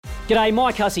G'day,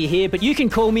 Mike Hussey here, but you can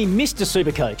call me Mr.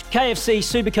 Supercoach. KFC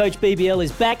Supercoach BBL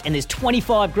is back and there's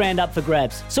 25 grand up for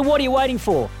grabs. So what are you waiting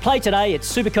for? Play today at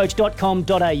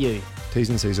supercoach.com.au. T's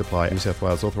and C's apply. New South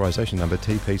Wales authorisation number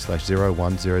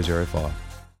TP/01005.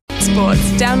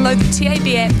 Sports. Download the TAB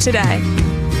app today.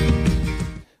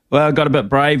 Well, I got a bit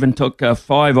brave and took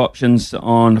 5 options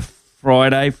on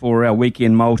Friday for our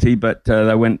weekend multi, but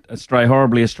they went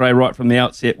horribly astray right from the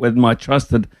outset with my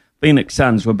trusted Phoenix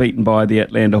Suns were beaten by the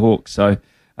Atlanta Hawks, so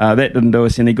that didn't do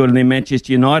us any good. And then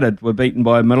Manchester United were beaten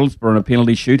by Middlesbrough in a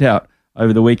penalty shootout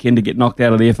over the weekend to get knocked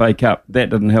out of the FA Cup.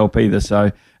 That didn't help either.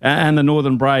 So, and the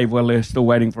Northern Brave, well, they're still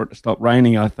waiting for it to stop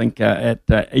raining, I think, at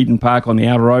Eden Park on the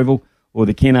outer oval, or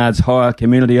the Kennards Hire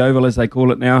Community Oval, as they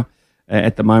call it now.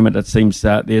 At the moment, it seems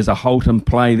there's a halt in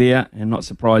play there, and not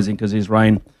surprising because there's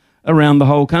rain around the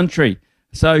whole country.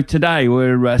 So today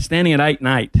we're standing at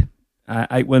 8-8.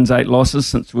 8 wins, 8 losses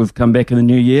since we've come back in the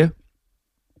new year.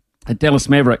 Dallas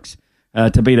Mavericks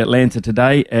to beat Atlanta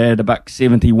today at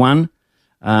 $1.71.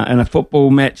 And a football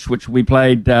match which we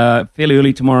played fairly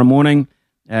early tomorrow morning.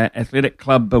 Athletic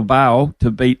Club Bilbao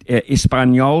to beat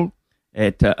Espanyol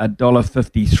at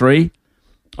 $1.53.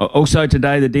 Also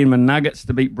today, the Denver Nuggets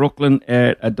to beat Brooklyn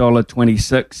at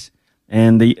 $1.26.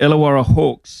 And the Illawarra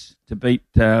Hawks to beat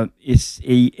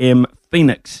SEM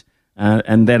Phoenix.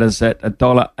 And that is at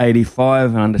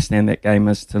 $1.85. I understand that game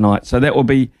is tonight. So that will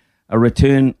be a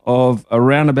return of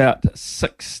around about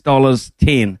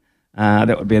 $6.10.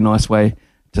 That would be a nice way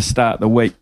to start the week.